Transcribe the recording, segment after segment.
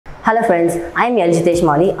Hello friends, I am Jithesh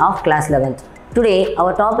Mali of class 11th. Today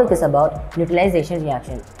our topic is about neutralization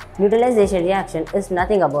reaction. Neutralization reaction is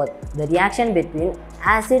nothing about the reaction between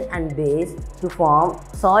acid and base to form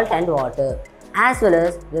salt and water, as well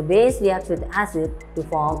as the base reacts with acid to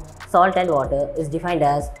form salt and water is defined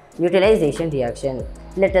as neutralization reaction.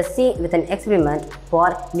 Let us see with an experiment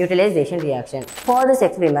for neutralization reaction. For this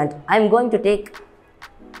experiment, I am going to take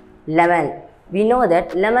lemon. We know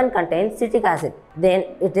that lemon contains citric acid, then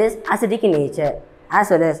it is acidic in nature. As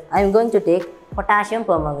well as I am going to take potassium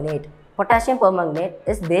permanganate. Potassium permanganate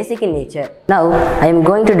is basic in nature. Now I am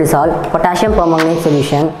going to dissolve potassium permanganate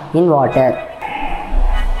solution in water.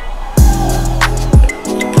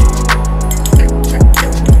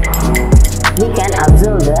 We can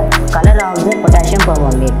observe the color of the potassium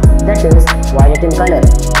permanganate, that is violet in color.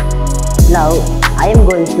 Now I am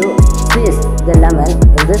going to squeeze the lemon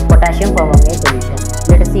in this potassium permanganate solution.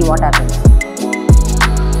 Let us see what happens.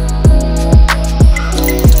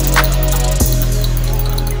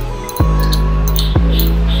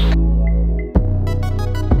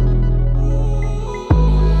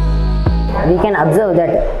 We can observe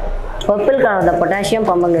that purple color of the potassium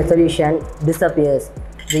permanganate solution disappears.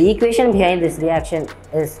 The equation behind this reaction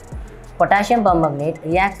is potassium permanganate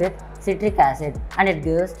reacts with citric acid and it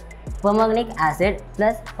gives permanganic acid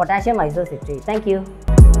plus potassium isocitrate. Thank you.